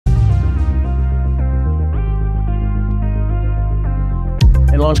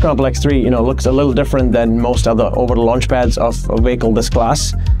Launch Complex 3, looks a little different than most other orbital launch pads of a vehicle this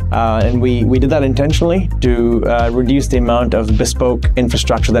class. And we did that intentionally to reduce the amount of bespoke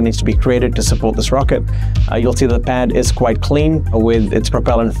infrastructure that needs to be created to support this rocket. You'll see the pad is quite clean with its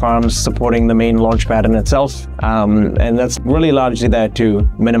propellant farms supporting the main launch pad in itself. And that's really largely there to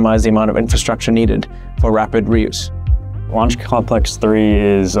minimize the amount of infrastructure needed for rapid reuse. Launch Complex 3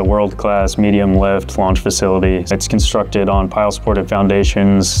 is a world-class medium-lift launch facility. It's constructed on pile-supported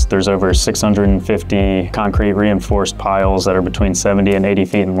foundations. There's over 650 concrete reinforced piles that are between 70 and 80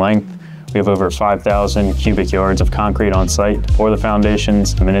 feet in length. We have over 5,000 cubic yards of concrete on site for the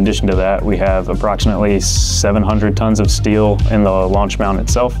foundations. In addition to that, we have approximately 700 tons of steel in the launch mount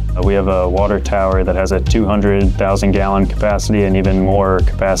itself. We have a water tower that has a 200,000 gallon capacity and even more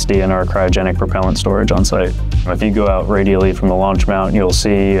capacity in our cryogenic propellant storage on site. If you go out radially from the launch mount, you'll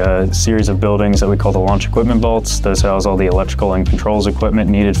see a series of buildings that we call the launch equipment vaults. Those house all the electrical and controls equipment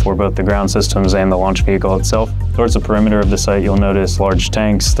needed for both the ground systems and the launch vehicle itself. Towards the perimeter of the site, you'll notice large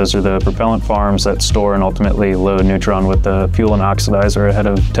tanks. Those are the propellant farms that store and ultimately load Neutron with the fuel and oxidizer ahead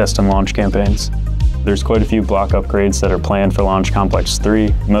of test and launch campaigns. There's quite a few block upgrades that are planned for Launch Complex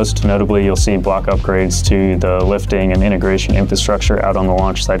 3. Most notably, you'll see block upgrades to the lifting and integration infrastructure out on the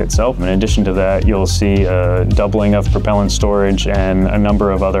launch site itself. In addition to that, you'll see a doubling of propellant storage and a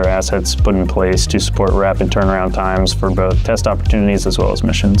number of other assets put in place to support rapid turnaround times for both test opportunities as well as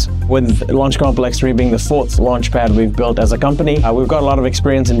missions. With Launch Complex 3 being the 4th launch pad we've built as a company, we've got a lot of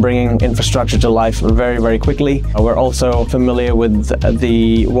experience in bringing infrastructure to life very, very quickly. We're also familiar with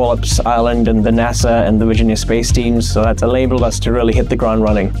the Wallops Island and the NASA and the Virginia space teams, so that's enabled us to really hit the ground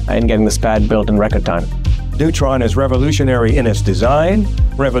running in getting this pad built in record time. Neutron is revolutionary in its design,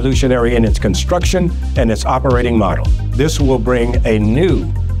 revolutionary in its construction, and its operating model. This will bring a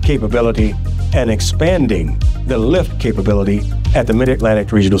new capability and expanding the lift capability at the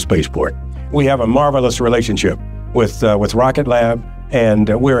Mid-Atlantic Regional Spaceport. We have a marvelous relationship with Rocket Lab, and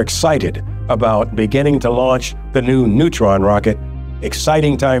we're excited about beginning to launch the new Neutron rocket.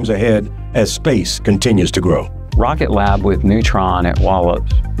 Exciting times ahead as space continues to grow. Rocket Lab with Neutron at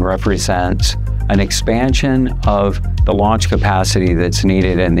Wallops represents an expansion of the launch capacity that's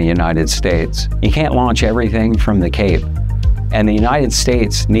needed in the United States. You can't launch everything from the Cape, and the United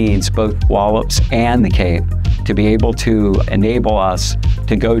States needs both Wallops and the Cape to be able to enable us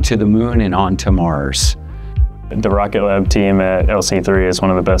to go to the moon and onto Mars. The Rocket Lab team at LC3 is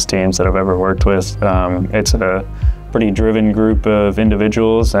one of the best teams that I've ever worked with. It's a pretty driven group of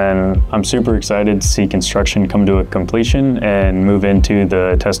individuals, and I'm super excited to see construction come to a completion and move into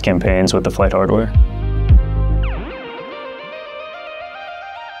the test campaigns with the flight hardware.